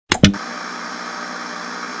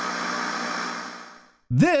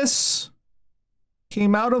This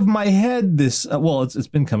came out of my head this, well, it's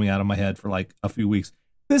been coming out of my head for like a few weeks.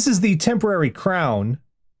 This is the temporary crown,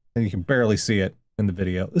 and you can barely see it in the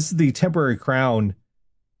video. This is the temporary crown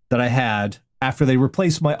that I had after they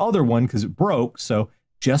replaced my other one because it broke. So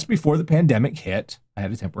just before the pandemic hit, I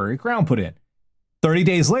had a temporary crown put in. 30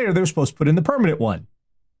 days later, they were supposed to put in the permanent one.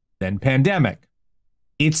 Then pandemic.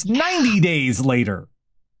 It's 90 days later.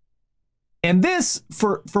 And this,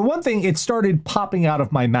 for one thing, it started popping out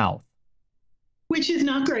of my mouth. Which is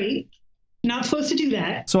not great. Not supposed to do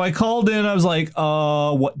that. So I called in, I was like,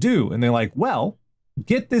 what do? And they're like, well,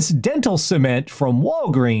 get this dental cement from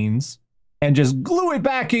Walgreens and just glue it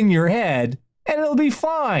back in your head and it'll be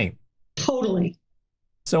fine. Totally.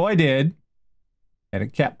 So I did. And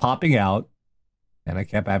it kept popping out. And I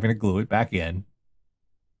kept having to glue it back in.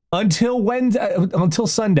 Until Wednesday, until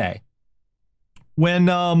Sunday.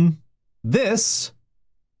 When this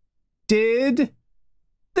did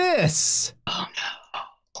this. Oh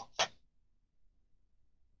no.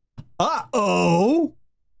 Uh-oh.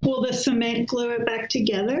 Will the cement glue it back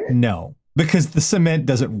together? No, because the cement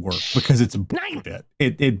doesn't work because it's bullshit.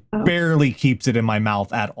 It barely keeps it in my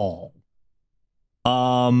mouth at all.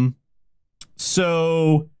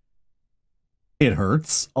 So it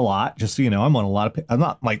hurts a lot. Just so you know, I'm on a lot of, I'm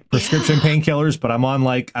not like prescription painkillers, but I'm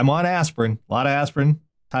on aspirin, a lot of aspirin,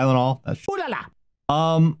 Tylenol. That's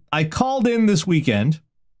I called in this weekend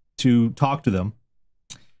to talk to them.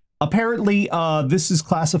 Apparently, this is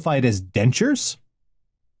classified as dentures,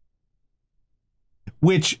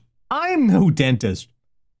 which I'm no dentist,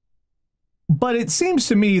 but it seems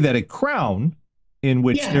to me that a crown in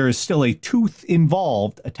which there is still a tooth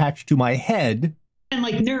involved attached to my head. And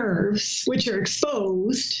like nerves, which are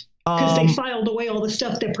exposed because they filed away all the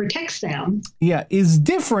stuff that protects them. Yeah, is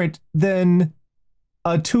different than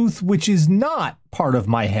a tooth which is not part of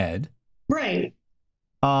my head. Right.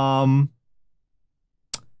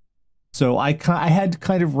 So I had to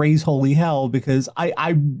kind of raise holy hell because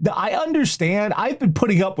I understand. I've been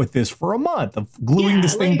putting up with this for a month of gluing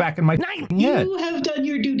this thing back in my head. You have done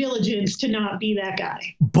your due diligence to not be that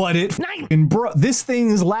guy. But this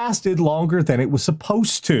thing has lasted longer than it was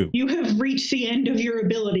supposed to. You have reached the end of your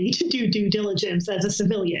ability to do due diligence as a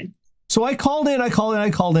civilian. So I called in,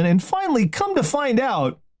 and finally come to find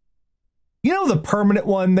out, you know, the permanent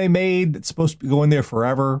one they made that's supposed to be going there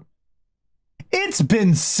forever? It's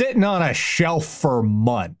been sitting on a shelf for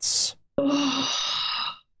months.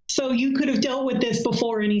 So you could have dealt with this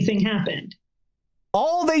before anything happened.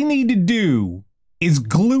 All they need to do is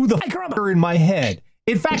glue the fucker in my head.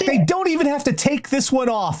 In fact, they don't even have to take this one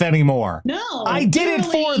off anymore. No. I did it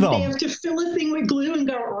for them. They have to fill a thing with glue and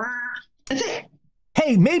go, rah. That's it.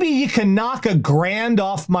 Hey, maybe you can knock $1,000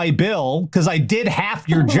 off my bill because I did half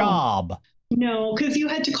your job. No, because you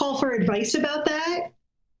had to call for advice about that.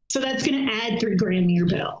 So that's going to add $3 grand to your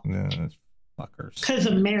bill. Yeah, that's fuckers. Because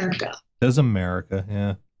America. Because America,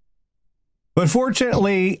 yeah. But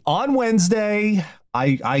fortunately, on Wednesday,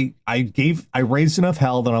 I raised enough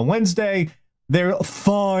hell that on Wednesday, they're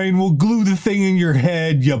fine. We'll glue the thing in your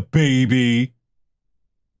head, you baby.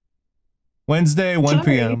 Wednesday, 1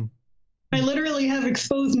 p.m. I literally have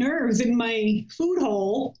exposed nerves in my food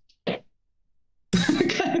hole. It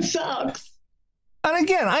kind of sucks. And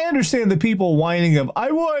again, I understand the people whining of,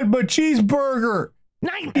 I want my cheeseburger.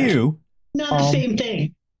 Not you. Not the same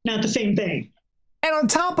thing. Not the same thing. And on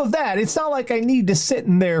top of that, it's not like I need to sit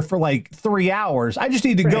in there for like 3 hours. I just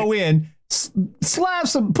need to go in,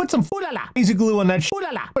 put some crazy glue on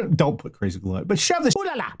that. Don't put crazy glue on it, but shove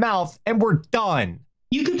the mouth and we're done.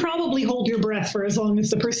 You could probably hold your breath for as long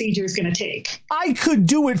as the procedure is going to take. I could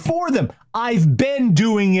do it for them. I've been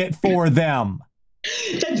doing it for them.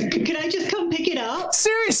 Can I just come pick it up?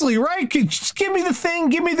 Seriously, right? Just give me the thing.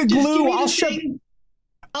 Give me the glue. I'll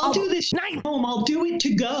do this at home. I'll do it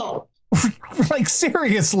to go. Like,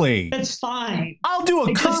 seriously. That's fine. I'll do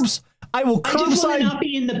a curbside. I will curbside. I just want to not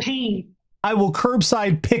be in the pain. I will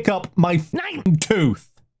curbside pick up my tooth.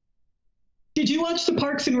 Did you watch the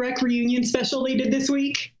Parks and Rec reunion special they did this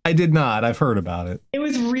week? I did not. I've heard about it. It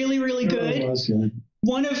was really, really good. It was good.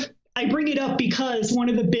 I bring it up because one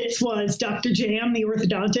of the bits was Dr. Jam, the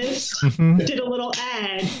orthodontist, did a little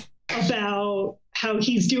ad about how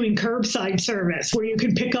he's doing curbside service where you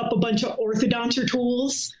can pick up a bunch of orthodonture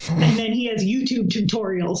tools and then he has YouTube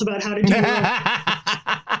tutorials about how to do it.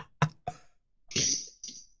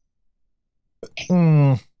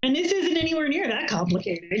 And this isn't anywhere near that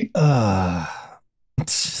complicated. Well,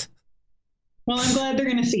 I'm glad they're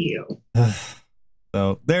going to see you.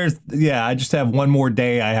 So I just have one more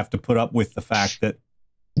day I have to put up with the fact that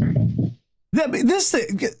you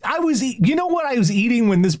know what I was eating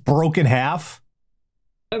when this broke in half?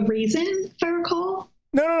 a raisin, if I recall.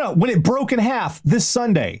 No. When it broke in half this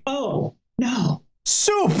Sunday. Oh, no.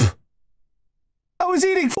 Soup. I was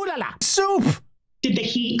eating soup. Did the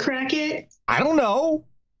heat crack it? I don't know.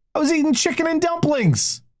 I was eating chicken and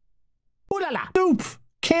dumplings. Soup.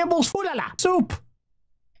 Campbell's soup.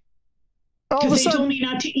 Because they told me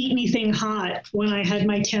not to eat anything hot when I had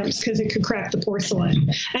my temps because it could crack the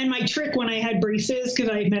porcelain. And my trick when I had braces,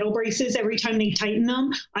 because I had metal braces, every time they tighten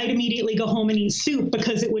them, I'd immediately go home and eat soup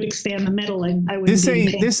because it would expand the metal and I would.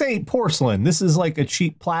 This ain't porcelain. This is like a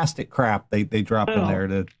cheap plastic crap they drop in there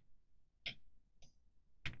to.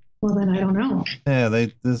 Well, then I don't know. Yeah,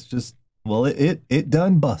 it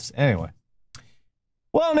done bust anyway.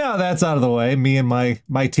 Well, now that's out of the way. Me and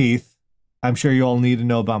my teeth. I'm sure you all need to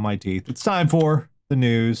know about my teeth. It's time for the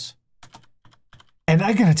news. And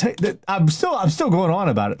I gotta tell you that I'm still going on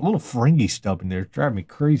about it. A little fringy stuff in there driving me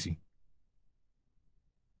crazy.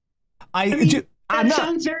 That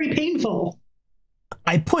sounds very painful.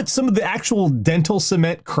 I put some of the actual dental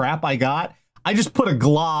cement crap I got. I just put a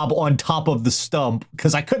glob on top of the stump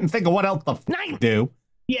because I couldn't think of what else to do.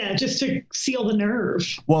 Yeah, just to seal the nerve.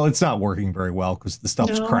 Well, it's not working very well because the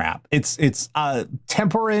stuff's crap. It's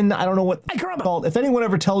temperin. I don't know what it's called. If anyone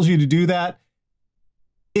ever tells you to do that,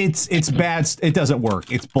 it's bad. It doesn't work.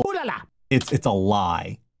 It's a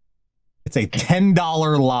lie. It's a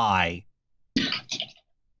 $10 lie.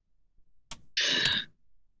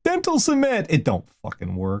 Dental cement. It don't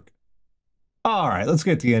fucking work. All right, let's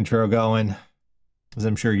get the intro going because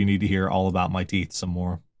I'm sure you need to hear all about my teeth some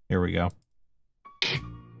more. Here we go.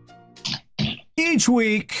 Each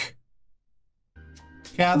week,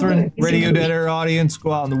 Catherine, Radio Dead Air audience,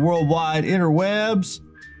 go out in the worldwide interwebs,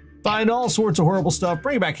 find all sorts of horrible stuff,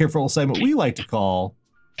 bring it back here for a little segment we like to call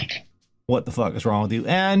 "What the Fuck Is Wrong with You?"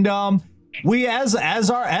 And we, as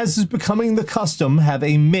is becoming the custom, have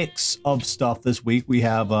a mix of stuff this week. We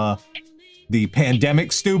have the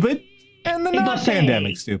pandemic stupid and the not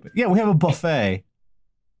pandemic stupid. Yeah, we have a buffet.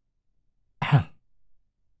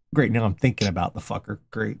 Great. Now I'm thinking about the fucker.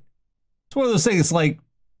 Great. It's one of those things. Like,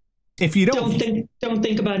 if you don't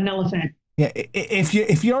think about an elephant. Yeah,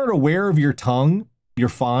 if you aren't aware of your tongue, you're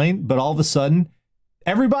fine. But all of a sudden,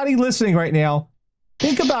 everybody listening right now,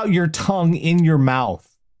 think about your tongue in your mouth.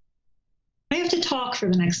 I have to talk for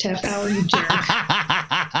the next half hour, you jerk.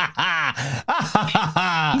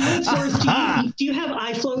 Do you have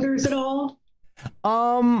eye floaters at all?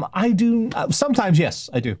 I do. Sometimes, yes,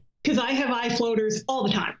 I do. Because I have eye floaters all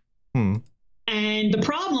the time. And the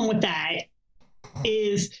problem with that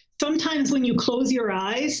is sometimes when you close your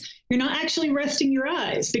eyes, you're not actually resting your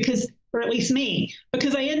eyes because, or at least me,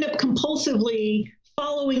 because I end up compulsively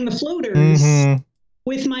following the floaters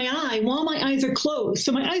with my eye while my eyes are closed.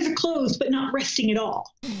 So my eyes are closed, but not resting at all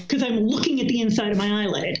because I'm looking at the inside of my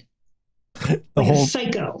eyelid. Like a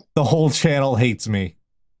psycho. The whole channel hates me.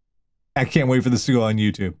 I can't wait for this to go on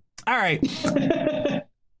YouTube. All right.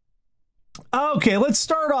 Okay, let's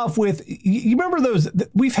start off with, you remember those,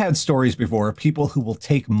 we've had stories before of people who will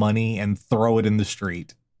take money and throw it in the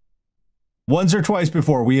street. Once or twice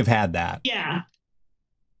before we have had that. Yeah.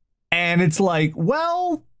 And it's like,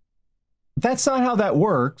 well, that's not how that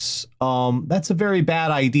works. That's a very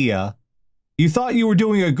bad idea. You thought you were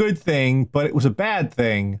doing a good thing, but it was a bad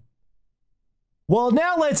thing. Well,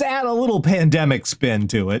 now let's add a little pandemic spin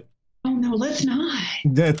to it. Oh, no, let's not.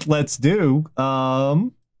 Let's do.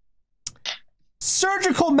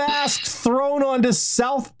 Surgical mask thrown onto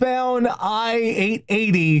southbound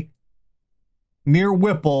I-880 near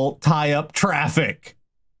Whipple, tie up traffic.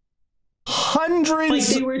 Hundreds.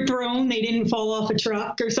 Like they were thrown, they didn't fall off a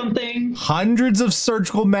truck or something. Hundreds of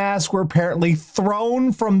surgical masks were apparently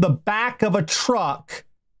thrown from the back of a truck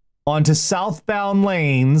onto southbound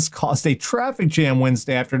lanes, caused a traffic jam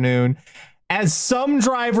Wednesday afternoon as some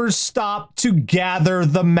drivers stopped to gather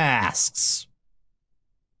the masks.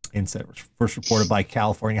 Incident was first reported by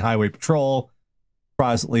California Highway Patrol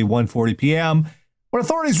approximately 1:40 p.m. when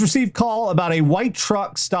authorities received call about a white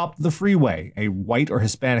truck stopped the freeway. A white or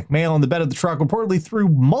Hispanic male in the bed of the truck reportedly threw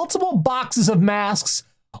multiple boxes of masks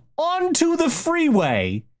onto the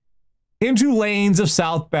freeway into lanes of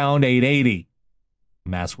southbound 880. The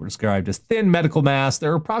masks were described as thin medical masks.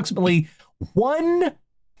 There are approximately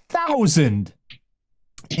 1,000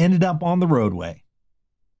 ended up on the roadway.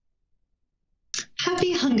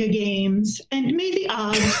 Happy Hunger Games, and may the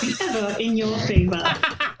odds be ever in your favor.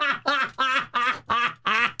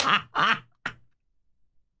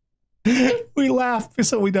 We laugh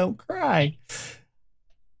so we don't cry.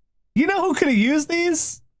 You know who could have used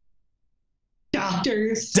these?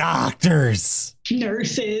 Doctors. Doctors.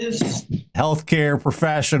 Nurses. Healthcare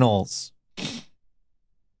professionals.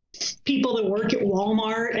 people that work at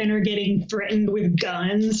Walmart and are getting threatened with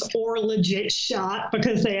guns or legit shot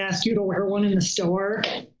because they asked you to wear one in the store.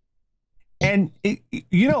 And,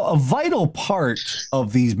 you know, a vital part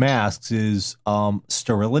of these masks is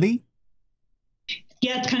sterility.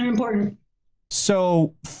 Yeah, it's kind of important.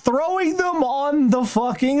 So throwing them on the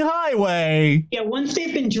fucking highway. Yeah, once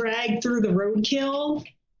they've been dragged through the roadkill,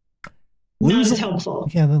 not as helpful.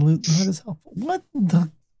 Yeah, not as helpful. What the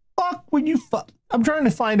fuck would you I'm trying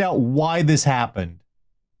to find out why this happened.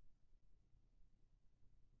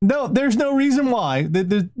 No, there's no reason why.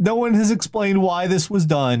 No one has explained why this was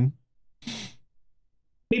done.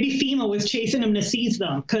 Maybe FEMA was chasing them to seize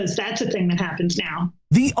them, because that's a thing that happens now.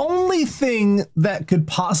 The only thing that could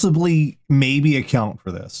possibly maybe account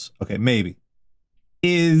for this, okay, maybe,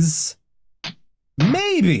 is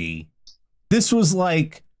maybe this was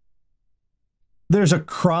like, there's a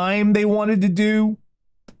crime they wanted to do,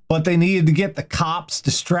 but they needed to get the cops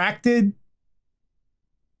distracted.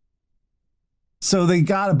 So they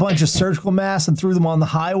got a bunch of surgical masks and threw them on the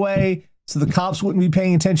highway so the cops wouldn't be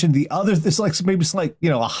paying attention to the others. This like maybe it's like, you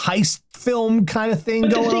know, a heist film kind of thing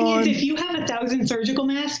going on. But the thing is, if you have 1,000 surgical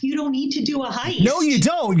masks, you don't need to do a heist. No, you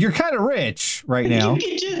don't. You're kind of rich right now. You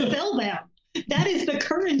can just sell them. That is the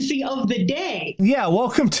currency of the day. Yeah,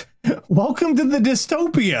 welcome to the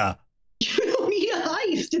dystopia. You don't need a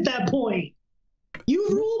heist at that point. You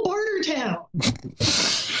rule Bartertown.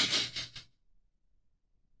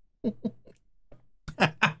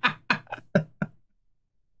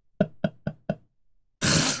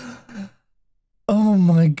 Oh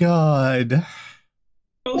my God.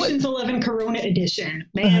 Ocean's 11 Corona Edition.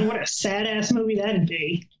 Man, what a sad ass movie that'd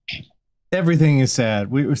be. Everything is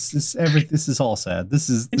sad. This is all sad.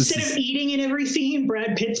 Instead of eating in every scene,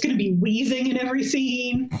 Brad Pitt's going to be wheezing in every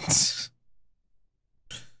scene.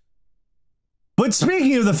 But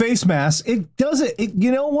speaking of the face mask,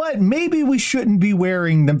 you know what? Maybe we shouldn't be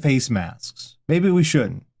wearing them face masks. Maybe we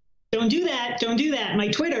shouldn't. Don't do that. Don't do that. My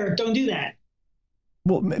Twitter, don't do that.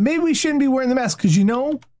 Well, maybe we shouldn't be wearing the mask because, you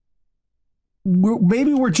know,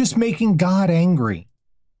 maybe we're just making God angry.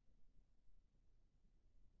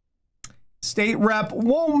 State rep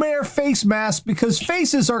won't wear face masks because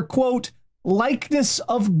faces are, quote, likeness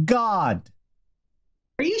of God.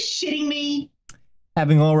 Are you shitting me?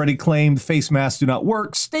 Having already claimed face masks do not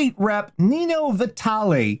work, State Rep Nino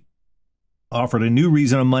Vitale offered a new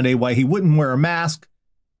reason on Monday why he wouldn't wear a mask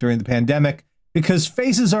during the pandemic, because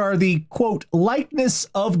faces are the, quote, likeness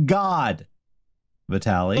of God.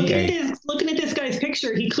 Vitale. Looking at this guy's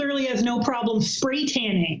picture, he clearly has no problem spray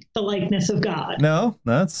tanning the likeness of God. No,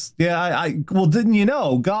 that's, yeah, well, didn't you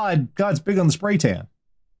know, God's big on the spray tan.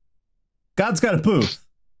 God's got a booth.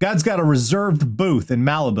 God's got a reserved booth in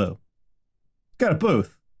Malibu. Got a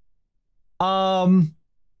booth.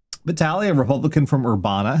 Vitale, a Republican from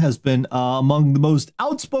Urbana, has been among the most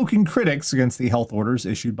outspoken critics against the health orders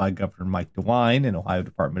issued by Governor Mike DeWine and Ohio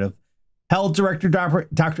Department of Health Director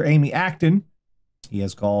Dr. Amy Acton. He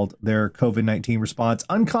has called their COVID-19 response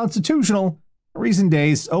unconstitutional in recent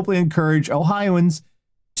days to openly encourage Ohioans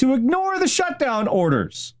to ignore the shutdown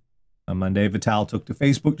orders. On Monday, Vitale took to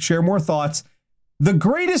Facebook to share more thoughts. The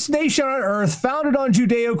greatest nation on earth, founded on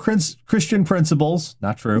Judeo-Christian principles,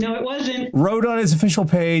 not true. No, it wasn't. Wrote on his official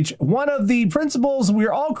page, one of the principles, we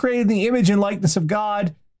are all created in the image and likeness of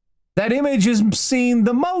God. That image is seen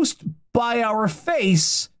the most by our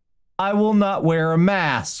face. I will not wear a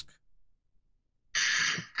mask.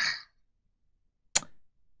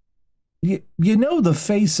 You know, the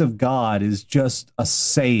face of God is just a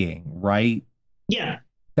saying, right? Yeah.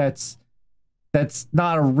 That's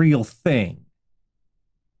not a real thing.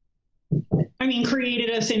 I mean, created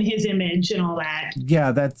us in his image and all that.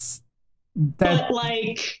 Yeah, that. But,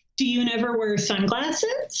 like, do you never wear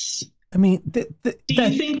sunglasses? I mean, do you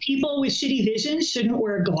think people with shitty vision shouldn't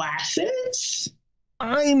wear glasses?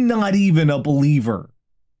 I'm not even a believer.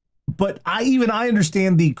 But I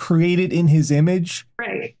understand the created in his image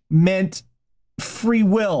meant free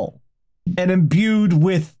will and imbued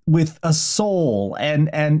with a soul and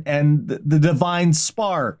the divine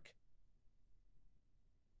spark.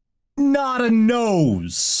 Not a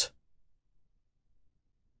nose.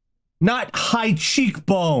 Not high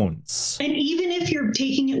cheekbones. And even if you're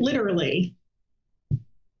taking it literally,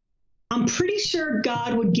 I'm pretty sure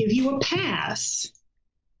God would give you a pass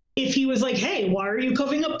if he was like, hey, why are you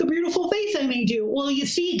covering up the beautiful face I made you? Well, you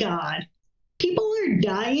see, God, people are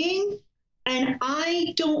dying, and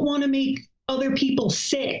I don't want to make other people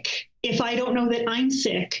sick if I don't know that I'm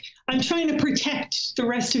sick. I'm trying to protect the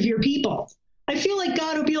rest of your people. I feel like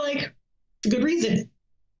God would be like, good reason.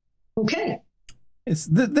 Okay.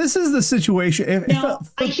 This is the situation. Now,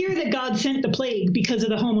 I hear that God sent the plague because of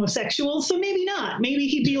the homosexuals, so maybe not. Maybe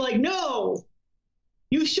he'd be like, no,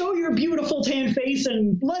 you show your beautiful tan face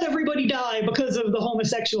and let everybody die because of the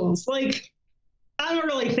homosexuals. Like, I don't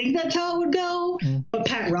really think that's how it would go, but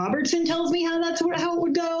Pat Robertson tells me how it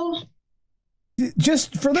would go.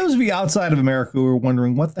 Just for those of you outside of America who are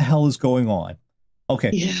wondering what the hell is going on.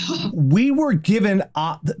 Okay. Yeah. We were given,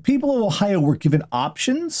 people of Ohio were given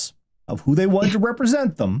options of who they wanted to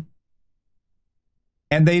represent them.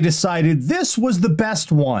 And they decided this was the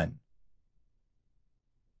best one.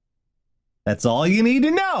 That's all you need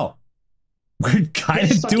to know. We're kind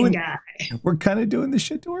of doing this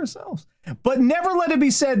shit to ourselves. But never let it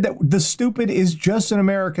be said that the stupid is just an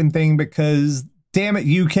American thing, because damn it,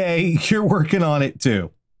 UK, you're working on it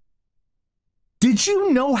too. Did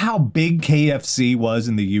you know how big KFC was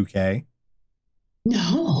in the UK?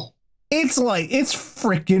 No. It's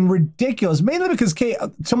freaking ridiculous. Mainly because,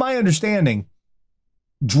 to my understanding,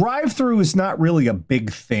 drive-through is not really a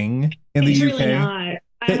big thing in the UK. It's really not.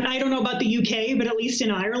 I don't know about the UK, but at least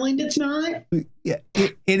in Ireland, it's not. Yeah,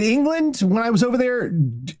 in England, when I was over there,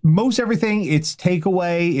 most everything, it's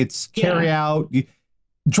takeaway, it's carry out.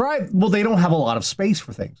 Well, they don't have a lot of space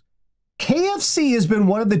for things. KFC has been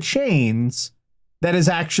one of the chains that has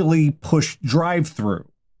actually pushed drive-through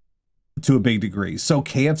to a big degree. So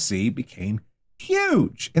KFC became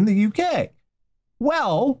huge in the UK.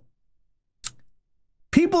 Well,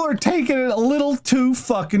 people are taking it a little too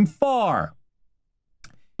fucking far.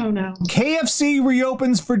 Oh no. KFC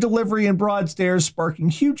reopens for delivery in Broadstairs, sparking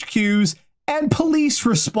huge queues and police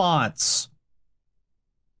response.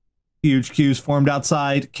 Huge queues formed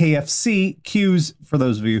outside KFC. Queues, for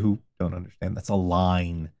those of you who don't understand, that's a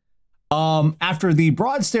line. After the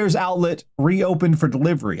Broadstairs outlet reopened for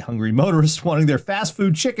delivery, hungry motorists wanting their fast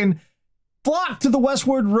food chicken flocked to the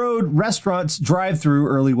Westward Road restaurant's drive-through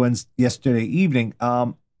early yesterday evening.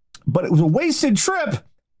 But it was a wasted trip,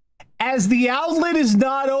 as the outlet is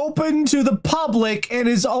not open to the public and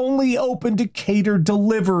is only open to catered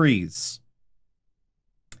deliveries.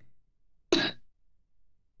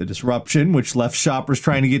 The disruption, which left shoppers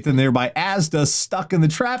trying to get to nearby Asda stuck in the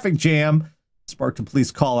traffic jam, sparked a police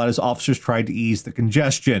call out as officers tried to ease the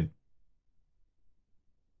congestion.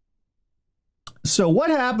 So what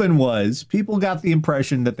happened was people got the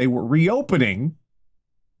impression that they were reopening,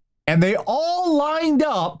 and they all lined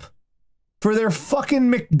up for their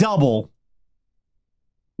fucking McDouble.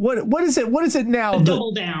 What is it? What is it now? The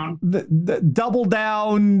double down. The double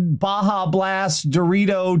down Baja Blast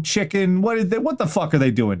Dorito chicken. What the fuck are they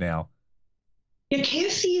doing now? Yeah,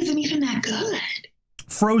 KFC isn't even that good.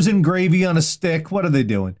 Frozen gravy on a stick. What are they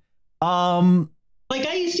doing? Like,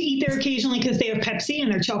 I used to eat there occasionally because they have Pepsi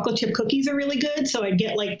and their chocolate chip cookies are really good. So I'd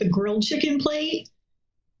get like the grilled chicken plate.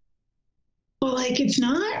 But like, it's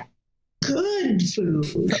not good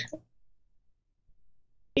food.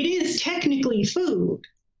 It is technically food.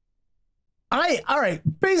 All right,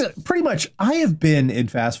 basically, pretty much, I have been in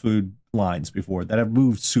fast food lines before that have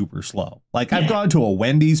moved super slow. Like, I've gone to a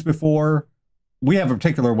Wendy's before. We have a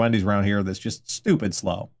particular Wendy's around here that's just stupid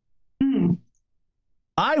slow. Mm.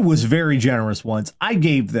 I was very generous once. I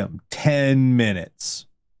gave them 10 minutes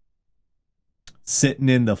sitting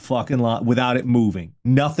in the fucking lot without it moving.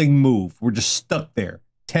 Nothing moved. We're just stuck there.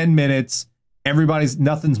 10 minutes.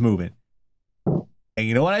 Nothing's moving. And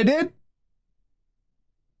you know what I did?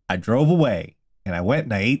 I drove away and I went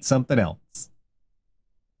and I ate something else.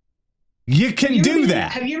 You can do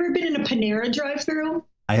that. Have you ever been in a Panera drive-thru?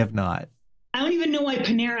 I have not. I don't even know why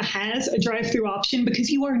Panera has a drive-thru option, because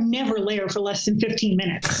you are never there for less than 15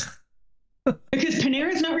 minutes. Because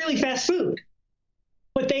Panera is not really fast food,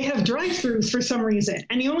 but they have drive-thrus for some reason.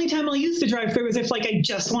 And the only time I'll use the drive-thru is if like I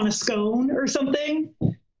just want a scone or something.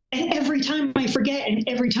 And every time I forget, and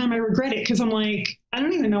every time I regret it, because I'm like, I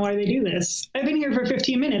don't even know why they do this. I've been here for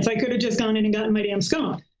 15 minutes. I could have just gone in and gotten my damn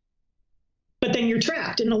scone. But then you're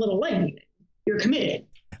trapped in a little lane. You're committed.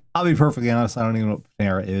 I'll be perfectly honest. I don't even know what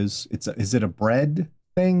Panera is. Is it a bread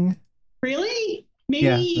thing? Really? Maybe.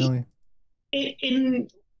 Yeah, really.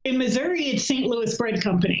 In Missouri, it's St. Louis Bread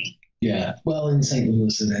Company. Yeah. Well, in St.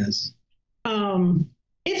 Louis, it is.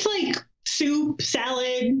 It's like soup,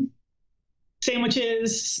 salad,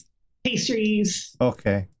 sandwiches, pastries.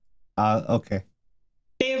 Okay. Okay.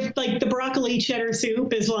 They have like the broccoli cheddar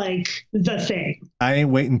soup is like the thing. I ain't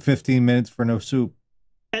waiting 15 minutes for no soup.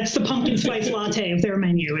 That's the pumpkin spice latte of their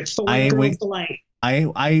menu. It's the white girl's delight. I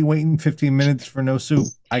ain't waiting 15 minutes for no soup.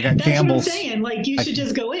 I got Campbell's. That's what I'm saying. Like, you should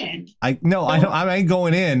just go in. I ain't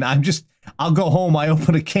going in. I'll go home. I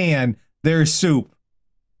open a can. There's soup.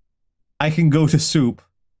 I can go to soup.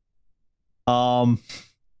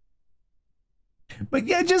 But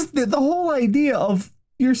yeah, just the whole idea of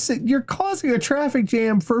you're causing a traffic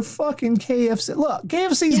jam for fucking KFC. Look,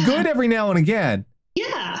 KFC's good every now and again.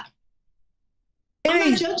 Yeah.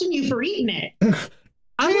 I'm not judging you for eating it.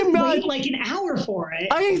 I am not wait like an hour for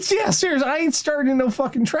it. Seriously, I ain't starting no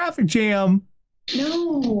fucking traffic jam.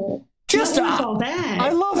 No. Just all that.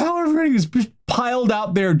 I love how everybody was just piled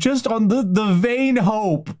out there just on the vain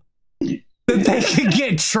hope that they could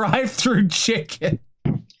get drive-through chicken.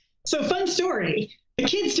 So fun story. The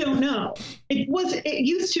kids don't know. It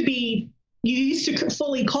used to be, you used to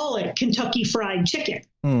fully call it Kentucky Fried Chicken.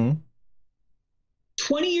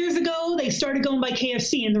 20 years ago, they started going by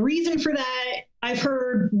KFC. And the reason for that, I've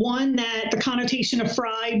heard, one, that the connotation of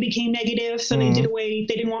fried became negative. So they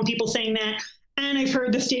didn't want people saying that. And I've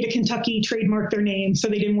heard the state of Kentucky trademark their name. So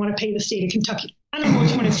they didn't want to pay the state of Kentucky. I don't know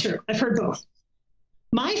which one is true. I've heard both.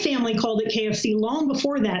 My family called it KFC long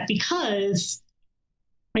before that because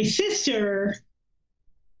my sister,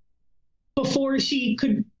 before she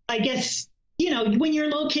could, I guess, you know, when you're a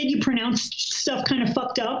little kid, you pronounce stuff kind of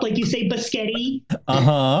fucked up. Like you say biscotti.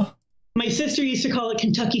 Uh-huh. My sister used to call it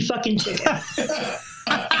Kentucky fucking chicken.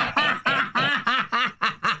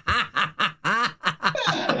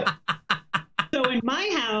 So in my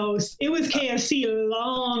house, it was KFC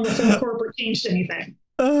long before corporate changed anything.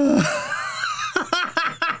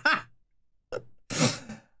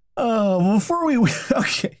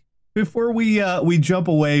 Before we jump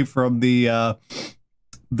away from the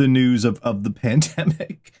news of the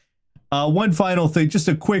pandemic, one final thing, just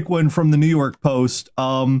a quick one from the New York Post.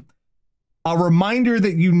 A reminder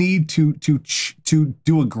that you need to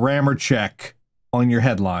do a grammar check on your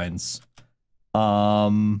headlines,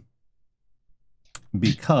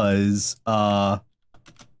 because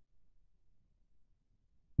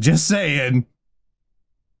just saying.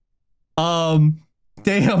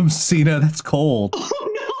 Damn, Cena, that's cold.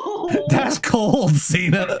 Oh no, that's cold,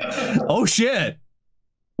 Cena. Oh shit.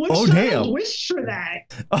 Damn. Wish for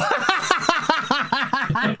that.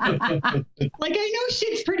 Like, I know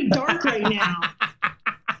shit's pretty dark right now.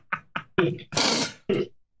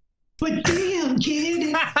 But damn, kid.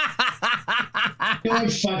 You know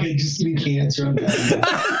what? Fuck it. Just give me cancer.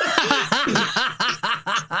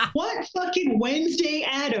 What fucking Wednesday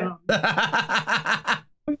Adam?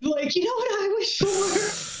 Like, you know what I wish for?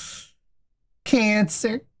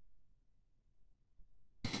 Cancer.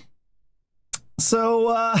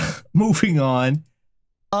 So, moving on.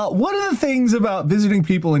 One of the things about visiting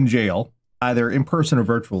people in jail, either in person or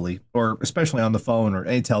virtually, or especially on the phone or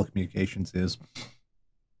any telecommunications, is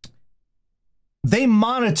they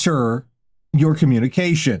monitor your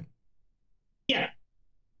communication. Yeah.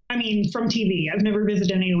 I mean, from TV. I've never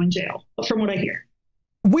visited anyone in jail, but from what I hear.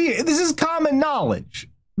 This is common knowledge.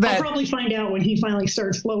 I'll probably find out when he finally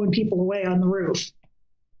starts blowing people away on the roof.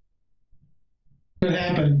 What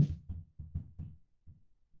happened?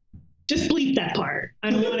 Just bleep that part. I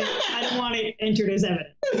don't want it entered as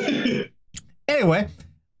evidence. Anyway,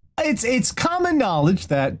 it's common knowledge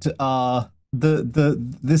that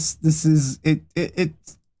this is it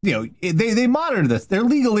you know, they monitor this. They're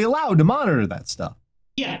legally allowed to monitor that stuff.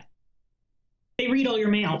 Yeah. They read all your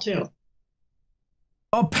mail too.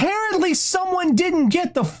 Apparently someone didn't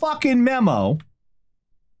get the fucking memo.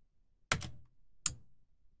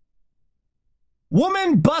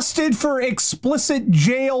 Woman busted for explicit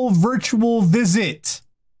jail virtual visit.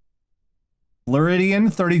 Floridian,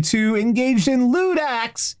 32, engaged in lewd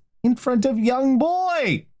acts in front of young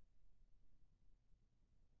boy.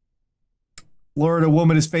 Florida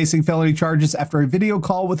woman is facing felony charges after a video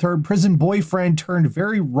call with her prison boyfriend turned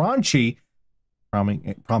very raunchy,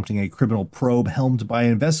 prompting a criminal probe helmed by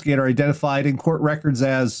an investigator identified in court records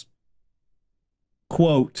as,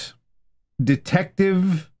 quote,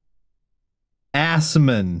 Detective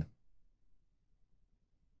Assman.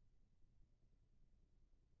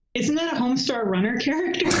 Isn't that a Homestar Runner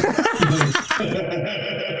character?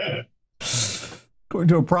 According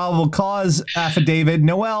to a probable cause affidavit,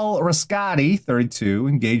 Noel Rascati, 32,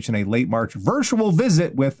 engaged in a late March virtual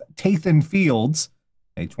visit with Tathan Fields,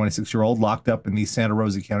 a 26-year-old locked up in the Santa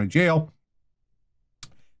Rosa County Jail.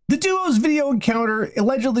 The duo's video encounter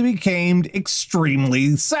allegedly became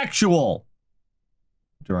extremely sexual.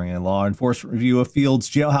 During a law enforcement review of Fields'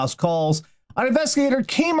 jailhouse calls, an investigator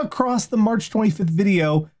came across the March 25th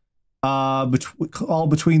video call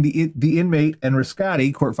between the inmate and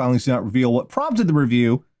Rascati. Court filings do not reveal what prompted the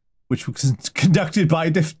review, which was conducted by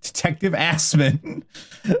Detective Assman.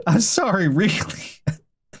 I'm sorry, really?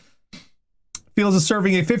 Fields is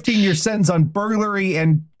serving a 15-year sentence on burglary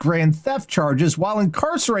and grand theft charges. While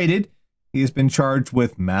incarcerated, He has been charged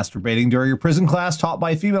with masturbating during a prison class taught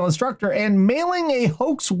by a female instructor and mailing a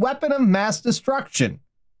hoax weapon of mass destruction.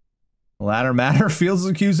 The latter matter, Fields is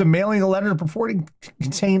accused of mailing a letter purporting to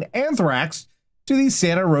contain anthrax to the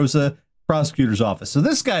Santa Rosa prosecutor's office. So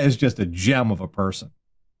this guy is just a gem of a person.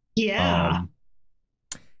 Yeah.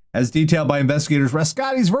 As detailed by investigators,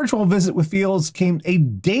 Rascotti's virtual visit with Fields came a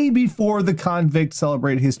day before the convict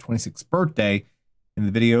celebrated his 26th birthday. In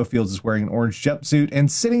the video, Fields is wearing an orange jumpsuit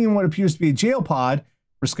and sitting in what appears to be a jail pod.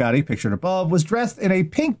 Rascotti, pictured above, was dressed in a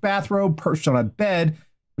pink bathrobe perched on a bed.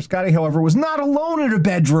 Rascotti, however, was not alone in a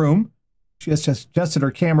bedroom. She has just adjusted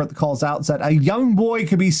her camera at the calls out and said a young boy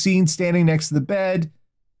could be seen standing next to the bed.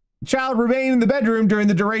 The child remained in the bedroom during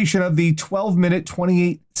the duration of the 12-minute,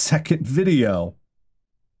 28-second video.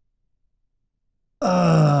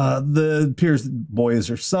 The Pierce boy is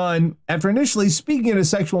her son. After initially speaking in a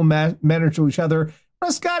sexual manner to each other,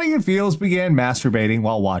 Rascotti and Fields began masturbating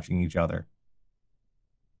while watching each other.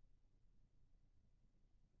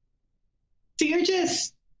 So you're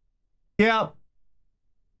just... Yeah.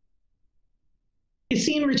 Is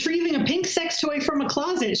seen retrieving a pink sex toy from a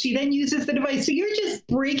closet. She then uses the device. So you're just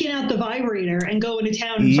breaking out the vibrator and going to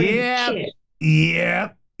town in front of the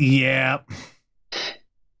kid. Yep.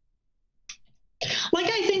 Like,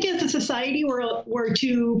 I think as a society, we're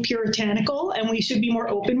too puritanical and we should be more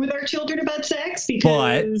open with our children about sex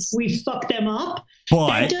because we fuck them up.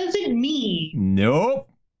 But that doesn't mean nope.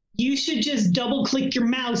 You should just double click your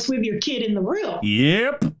mouse with your kid in the room.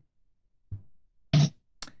 Yep.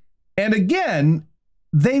 And again,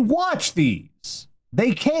 they watch these.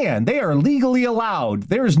 They can. They are legally allowed.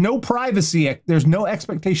 There is no privacy. There's no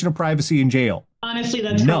expectation of privacy in jail. Honestly,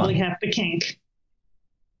 that's probably half the kink.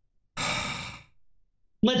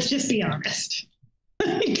 Let's just be honest.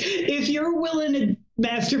 If you're willing to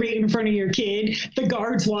masturbate in front of your kid, the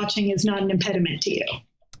guards watching is not an impediment to you.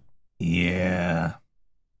 Yeah.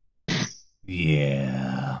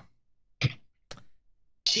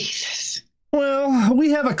 Jesus. Well,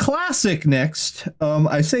 we have a classic next.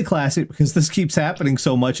 I say classic because this keeps happening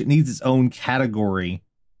so much. It needs its own category.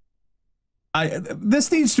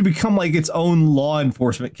 This needs to become like its own law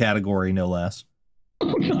enforcement category, no less.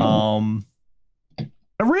 Oh, no.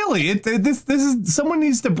 Really, this is, someone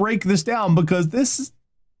needs to break this down because this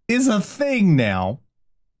is a thing now.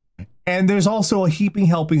 And there's also a heaping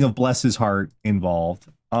helping of bless his heart involved.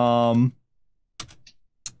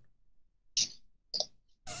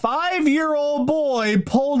 5-year-old boy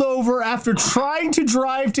pulled over after trying to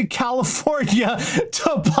drive to California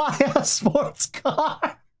to buy a sports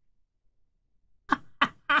car.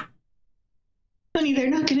 Honey,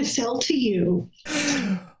 they're not going to sell to you.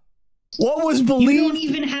 What was believed... You don't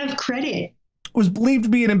even have credit. Was believed to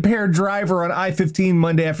be an impaired driver on I-15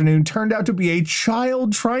 Monday afternoon turned out to be a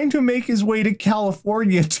child trying to make his way to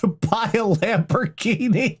California to buy a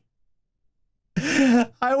Lamborghini. Utah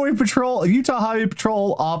Highway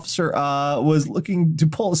Patrol officer was looking to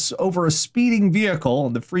pull over a speeding vehicle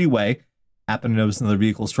on the freeway. Happened to notice another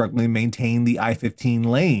vehicle struggling to maintain the I-15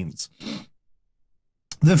 lanes.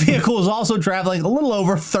 The vehicle was also traveling a little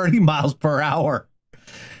over 30 miles per hour.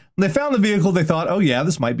 When they found the vehicle, they thought, oh yeah,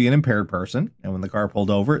 this might be an impaired person. And when the car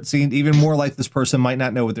pulled over, it seemed even more like this person might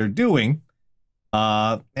not know what they're doing.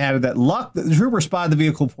 Added that luck that the trooper spotted the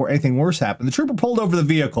vehicle before anything worse happened. The trooper pulled over the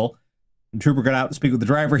vehicle. The trooper got out to speak with the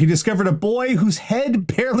driver. He discovered a boy whose head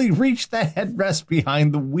barely reached the headrest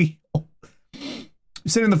behind the wheel. He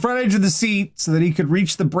was sitting in the front edge of the seat so that he could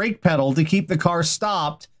reach the brake pedal to keep the car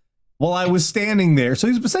stopped while I was standing there. So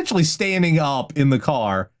he's essentially standing up in the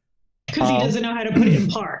car. Because he doesn't know how to put it in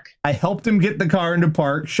park. I helped him get the car into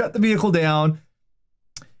park, shut the vehicle down.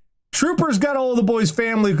 Troopers got all of the boy's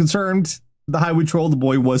family concerned. The highway patrol, the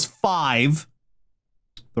boy was 5.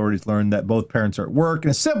 Authorities learned that both parents are at work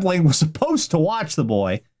and a sibling was supposed to watch the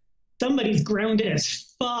boy. Somebody's grounded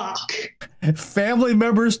as fuck. Family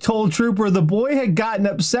members told Trooper the boy had gotten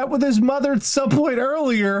upset with his mother at some point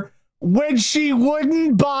earlier when she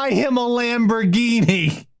wouldn't buy him a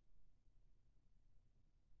Lamborghini.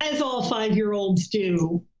 As all 5-year-olds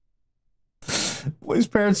do. Boy's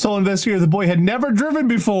parents told investigators the boy had never driven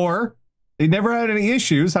before. They never had any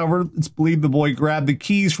issues. However, it's believed the boy grabbed the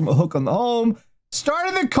keys from a hook on the home,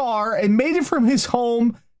 started the car, and made it from his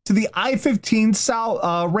home to the I-15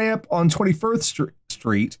 south ramp on 21st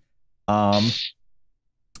Street.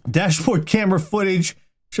 Dashboard camera footage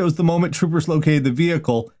shows the moment troopers located the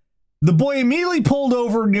vehicle. The boy immediately pulled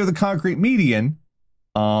over near the concrete median.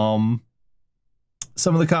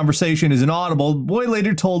 Some of the conversation is inaudible. The boy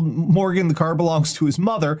later told Morgan the car belongs to his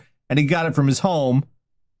mother and he got it from his home.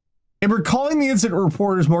 In recalling the incident,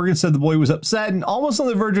 reporters, Morgan said the boy was upset and almost on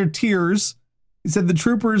the verge of tears He said the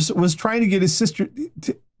troopers was trying to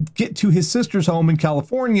get to his sister's home in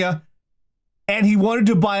California, and he wanted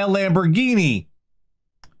to buy a Lamborghini.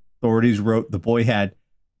 Authorities wrote the boy had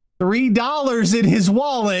 $3 in his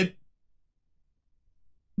wallet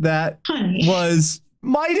that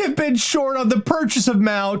might have been short on the purchase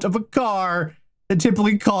amount of a car that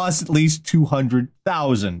typically costs at least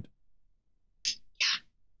 $200,000.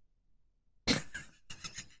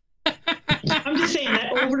 I'm just saying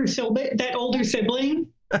that older sibling,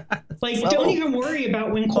 like, don't even worry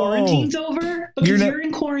about when quarantine's over, because you're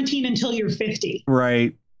in quarantine until you're 50.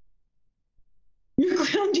 Right. You're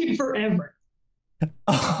grounded forever.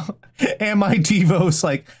 Oh, and my TiVo's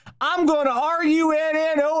like, I'm going to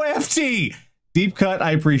RUNNOFT. Deep cut.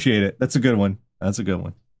 I appreciate it. That's a good one. That's a good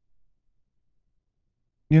one.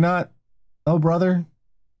 You're not. Oh, brother.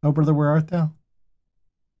 Oh, brother, where art thou?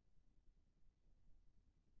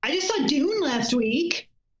 I just saw Dune last week.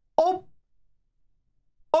 Oh.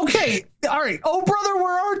 Okay. All right. Oh, brother,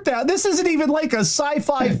 where art thou? This isn't even like a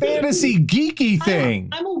sci-fi fantasy geeky thing.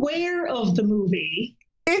 I'm aware of the movie.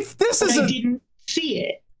 I didn't see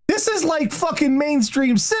it. This is like fucking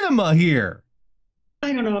mainstream cinema here.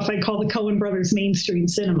 I don't know if I'd call the Coen brothers mainstream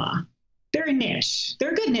cinema. They're a niche.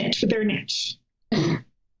 They're a good niche, but they're a niche.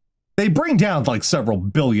 They bring down like several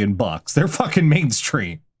billion bucks. They're fucking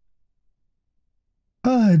mainstream.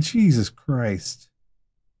 Oh, Jesus Christ.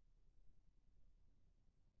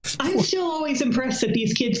 I'm still always impressed that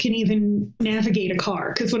these kids can even navigate a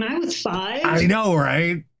car. Because when I was 5... I know,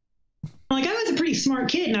 right? Like, I was a pretty smart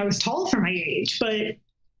kid and I was tall for my age, but...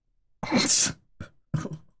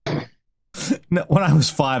 No, when I was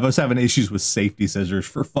 5, I was having issues with safety scissors,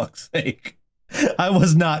 for fuck's sake. I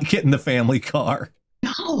was not getting the family car.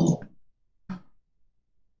 No.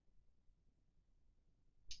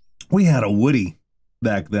 We had a Woody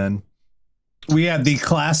back then. We had the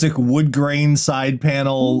classic wood grain side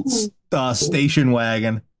panel station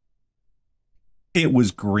wagon. It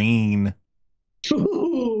was green.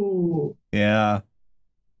 Ooh. Yeah.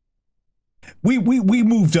 We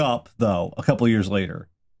moved up though a couple of years later.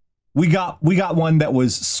 We got one that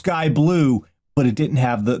was sky blue, but it didn't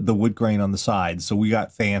have the wood grain on the side, so we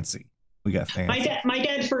got fancy. My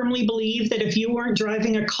dad firmly believed that if you weren't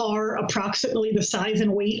driving a car approximately the size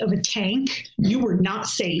and weight of a tank, you were not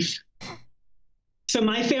safe. So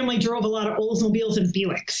my family drove a lot of Oldsmobiles and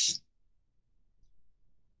Buicks.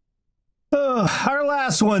 Our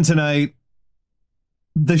last one tonight.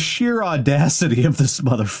 The sheer audacity of this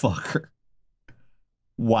motherfucker.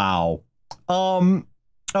 Wow.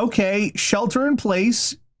 Okay, shelter in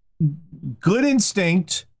place, good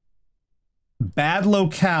instinct, bad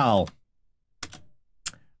locale.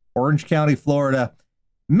 Orange County, Florida.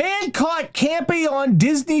 Man caught camping on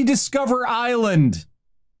Disney Discover Island.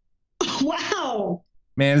 Wow.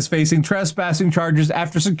 Man is facing trespassing charges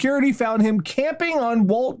after security found him camping on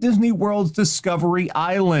Walt Disney World's Discovery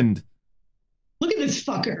Island. Look at this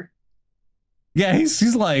fucker. Yeah,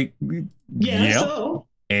 he's like, yeah, yep. So?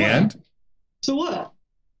 And? What? So what?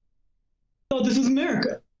 Oh, this is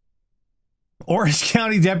America. Orange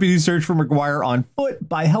County deputies searched for McGuire on foot,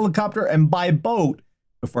 by helicopter, and by boat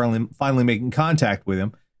before finally making contact with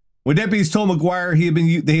him. When deputies told McGuire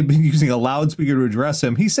they had been using a loudspeaker to address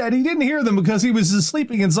him, he said he didn't hear them because he was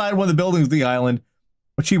sleeping inside one of the buildings of the island,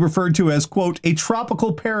 which he referred to as, quote, a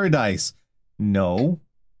tropical paradise. No.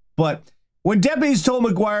 But when deputies told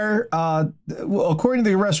McGuire, according to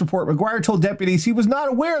the arrest report, McGuire told deputies he was not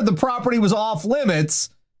aware the property was off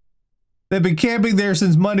limits. They've been camping there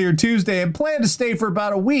since Monday or Tuesday and planned to stay for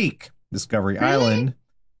about a week. Discovery Island,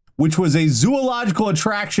 which was a zoological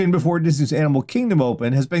attraction before Disney's Animal Kingdom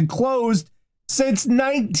opened, has been closed since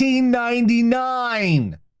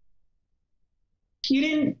 1999.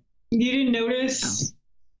 You didn't notice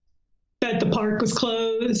that the park was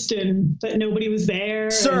closed and that nobody was there?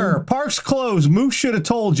 Sir, park's closed. Moose should have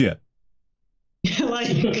told you.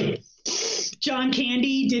 Like John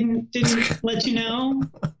Candy didn't let you know?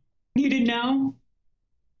 You didn't know?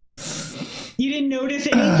 You didn't notice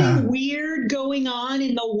anything weird going on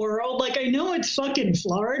in the world? Like, I know it's fucking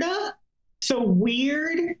Florida, so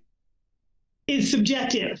weird is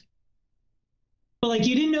subjective. But, like,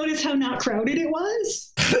 you didn't notice how not crowded it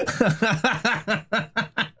was?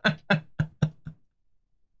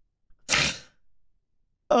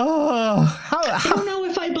 I don't know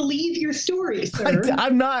if I believe your story, sir.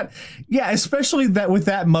 I'm not. Yeah, especially with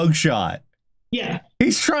that mugshot. Yeah.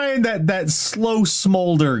 He's trying that slow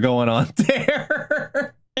smolder going on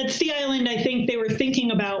there. That's the island I think they were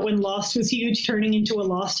thinking about when Lost was huge, turning into a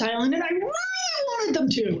Lost Island, and I really wanted them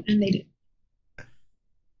to, and they did.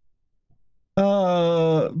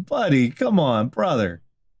 Buddy, come on, brother.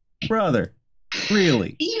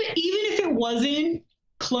 Really? Even if it wasn't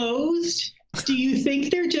closed, do you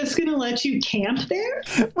think they're just gonna let you camp there?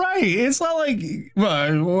 Right. It's not like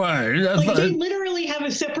Like they literally have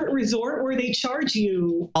a separate resort where they charge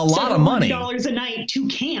you a lot of money, $700 a night to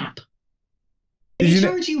camp. They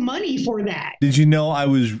charge you money for that. Did you know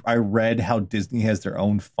I read how Disney has their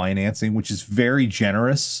own financing, which is very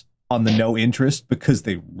generous on the no interest because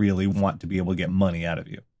they really want to be able to get money out of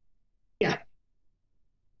you. Yeah.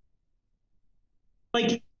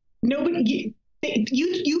 Like nobody,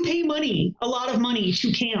 you pay money, a lot of money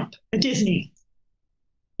to camp at Disney.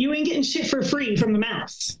 You ain't getting shit for free from the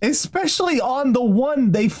mouse. Especially on the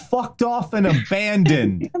one they fucked off and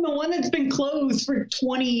abandoned. And the one that's been closed for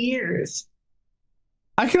 20 years.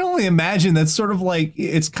 I can only imagine that's sort of like,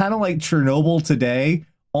 it's kind of like Chernobyl today,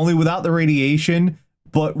 only without the radiation,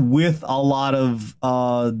 but with a lot of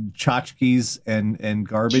tchotchkes and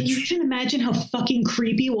garbage. Can you even imagine how fucking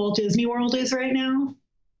creepy Walt Disney World is right now?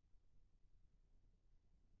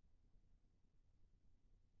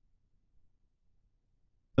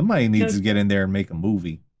 Somebody needs to get in there and make a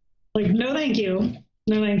movie. Like, no thank you.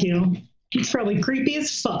 No thank you. It's probably creepy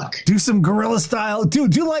as fuck. Do some guerrilla style. Do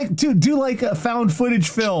like a found footage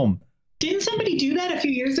film. Didn't somebody do that a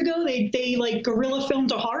few years ago? They like guerrilla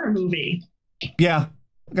filmed a horror movie. Yeah.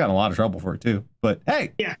 I got in a lot of trouble for it too. But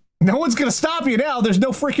hey, yeah, no one's gonna stop you now. There's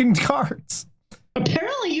no freaking carts.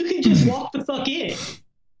 Apparently you can just walk the fuck in.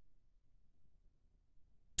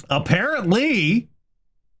 Apparently.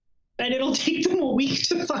 And it'll take them a week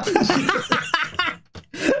to find you.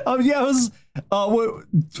 Yeah, it was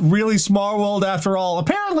really small world after all.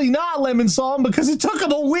 Apparently not, Lemon Song, because it took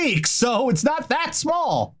them a week, so it's not that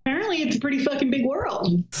small. Apparently it's a pretty fucking big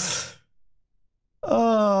world.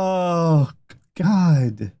 Oh,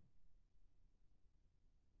 God.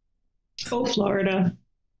 Oh, Florida.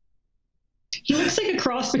 He looks like a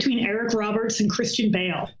cross between Eric Roberts and Christian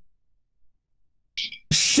Bale.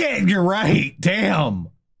 Shit, you're right. Damn.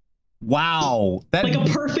 Wow. That like a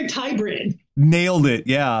perfect hybrid. Nailed it.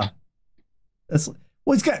 Yeah. That's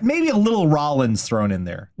well, it's got maybe a little Rollins thrown in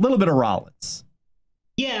there. A little bit of Rollins.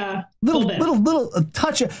 Yeah. Little a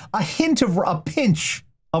touch, a hint of a pinch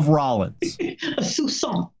of Rollins. A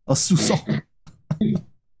soupçon. A soupçon.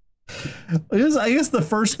 I guess the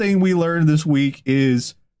first thing we learned this week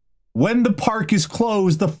is when the park is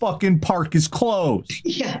closed, the fucking park is closed.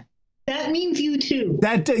 Yeah. That means you too.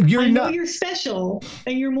 That I know you're special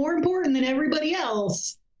and you're more important than everybody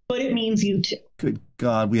else, but it means you too. Good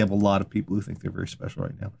God, we have a lot of people who think they're very special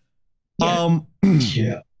right now.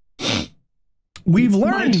 Yeah. Yeah. We've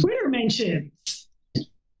learned. My Twitter mentions.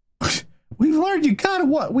 We've learned you gotta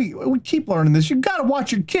what we keep learning this. You gotta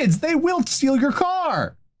watch your kids. They will steal your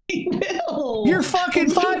car. They will. You're fucking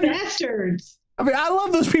five bastards. I mean, I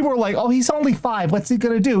love those people who are like, oh, he's only 5. What's he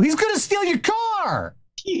gonna do? He's gonna steal your car.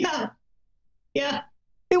 Yeah. Yeah.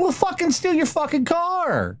 It will fucking steal your fucking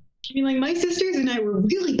car. I mean, like, my sisters and I were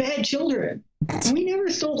really bad children. And we never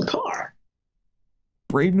stole the car.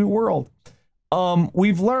 Brave new world.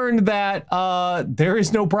 We've learned that there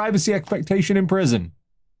is no privacy expectation in prison.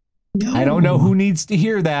 No. I don't know who needs to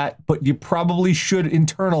hear that, but you probably should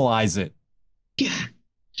internalize it. Yeah.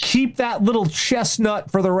 Keep that little chestnut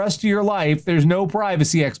for the rest of your life. There's no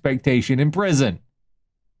privacy expectation in prison.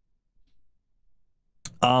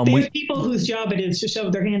 There's people whose job it is to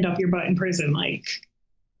shove their hand up your butt in prison, like.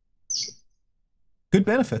 Good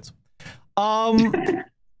benefits.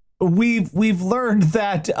 We've learned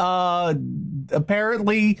that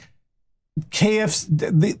apparently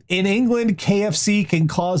KFC in England, KFC can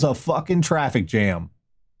cause a fucking traffic jam.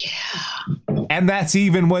 Yeah. And that's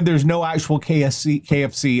even when there's no actual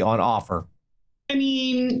KFC on offer. I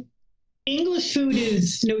mean, English food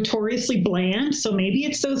is notoriously bland, so maybe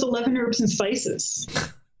it's those 11 herbs and spices.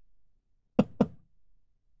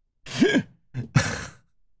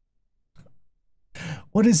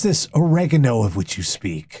 What is this oregano of which you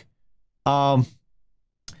speak?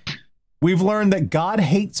 We've learned that God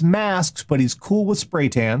hates masks, but he's cool with spray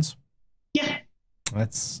tans. Yeah.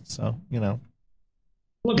 That's so, you know.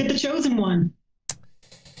 Look at the chosen one.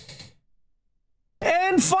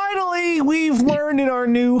 And finally, we've learned in our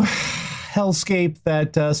new hellscape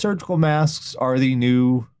that surgical masks are the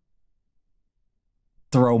new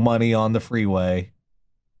throw money on the freeway.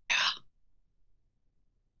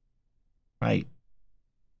 Right.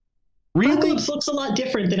 Really? Apocalypse looks a lot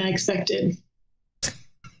different than I expected.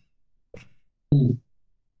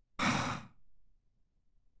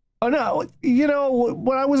 Oh, no. You know,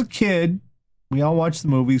 when I was a kid, we all watched the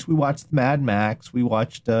movies. We watched Mad Max. We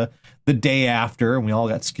watched The Day After, and we all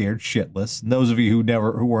got scared shitless. And those of you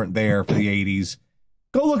who weren't there for the 80s,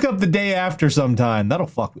 Go look up The Day After sometime. That'll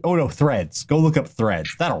fuck. Oh no, Threads. Go look up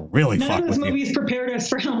Threads. That'll really fuck with you. None of those movies prepared us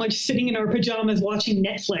for how much sitting in our pajamas watching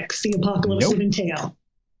Netflix the apocalypse would entail.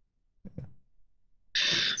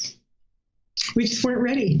 We just weren't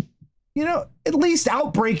ready. You know, at least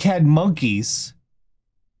Outbreak had monkeys.